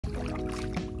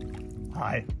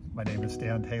Hi, my name is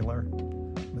Dan Taylor.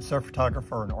 I'm a surf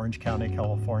photographer in Orange County,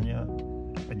 California.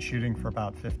 I've been shooting for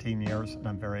about 15 years and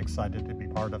I'm very excited to be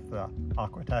part of the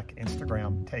AquaTech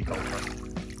Instagram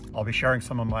Takeover. I'll be sharing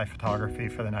some of my photography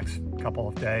for the next couple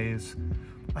of days.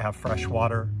 I have fresh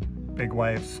water, big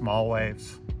waves, small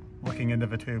waves, looking into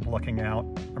the tube, looking out.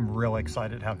 I'm really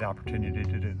excited to have the opportunity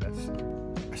to do this.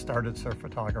 I started surf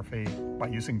photography by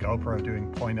using GoPro,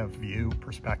 doing point of view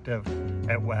perspective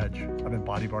at wedge. I've been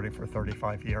bodyboarding for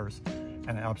 35 years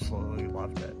and I absolutely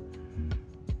loved it.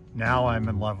 Now I'm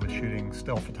in love with shooting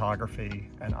still photography,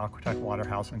 and AquaTech water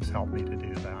housings help me to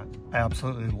do that. I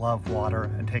absolutely love water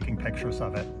and taking pictures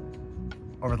of it.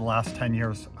 Over the last 10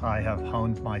 years, I have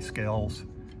honed my skills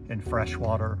in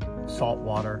freshwater, salt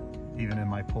water, even in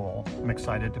my pool. I'm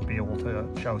excited to be able to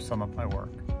show some of my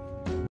work.